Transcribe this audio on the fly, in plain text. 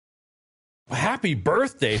Happy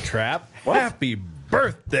birthday trap. What? Happy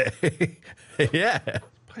birthday. Yeah.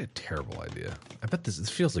 Probably a terrible idea. I bet this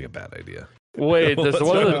feels like a bad idea. Wait, this is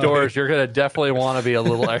one of the doors you're going to definitely want to be a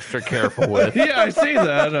little extra careful with. Yeah, I see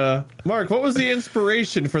that. Mark, what was the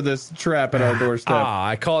inspiration for this trap at our doorstep?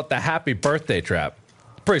 I call it the happy birthday trap.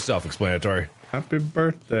 Pretty self-explanatory. Happy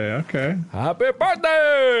birthday, okay. Happy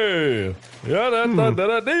birthday!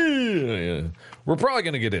 Yeah. We're probably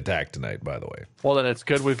going to get attacked tonight, by the way. Well, then it's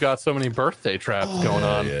good we've got so many birthday traps going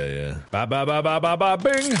on. Yeah. Ba ba ba ba ba ba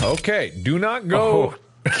bing. Okay, do not go.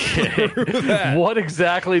 Okay. What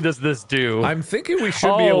exactly does this do? I'm thinking we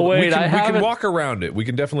should be able. Wait, we can walk around it. We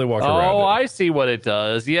can definitely walk around it. Oh, I see what it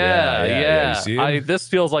does. Yeah. You see it? This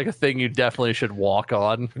feels like a thing you definitely should walk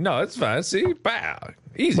on. No, it's fine. See, bow,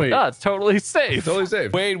 easy. No, it's totally safe. Totally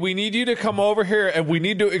safe. Wade, we need you to come over here and we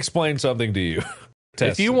need to explain something to you.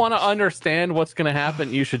 If you want to understand what's going to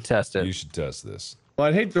happen, you should test it. You should test this. Well,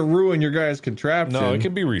 I'd hate to ruin your guys' contraption. No, it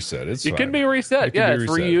can be reset. It's fine. It can be reset. Yeah, it's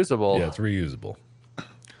reusable. Yeah, it's reusable.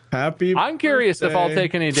 Happy I'm curious birthday. if I'll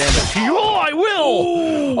take any damage. Oh, I will!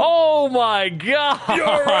 Ooh. Oh my god!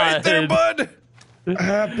 You're right there, bud!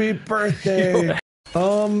 Happy birthday!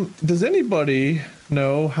 Does anybody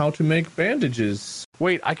know how to make bandages?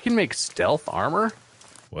 Wait, I can make stealth armor?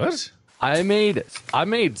 What? I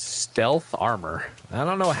made stealth armor. I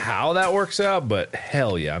don't know how that works out, but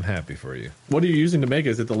hell yeah, I'm happy for you. What are you using to make it?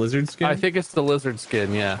 Is it the lizard skin? I think it's the lizard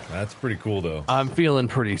skin, yeah. That's pretty cool, though. I'm feeling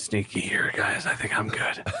pretty sneaky here, guys. I think I'm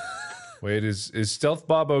good. Wait, is Stealth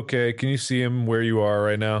Bob okay? Can you see him where you are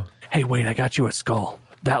right now? Hey, wait, I got you a skull.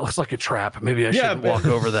 That looks like a trap. Maybe I shouldn't walk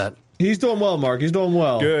over that. He's doing well, Mark. He's doing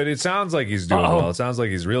well. Good. It sounds like he's doing well. It sounds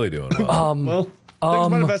like he's really doing well. Well, things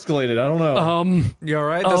might have escalated. I don't know. You all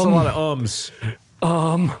right? That's a lot of ums.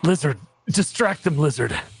 Lizard. Distract them,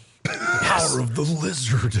 lizard. Power of the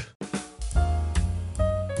lizard.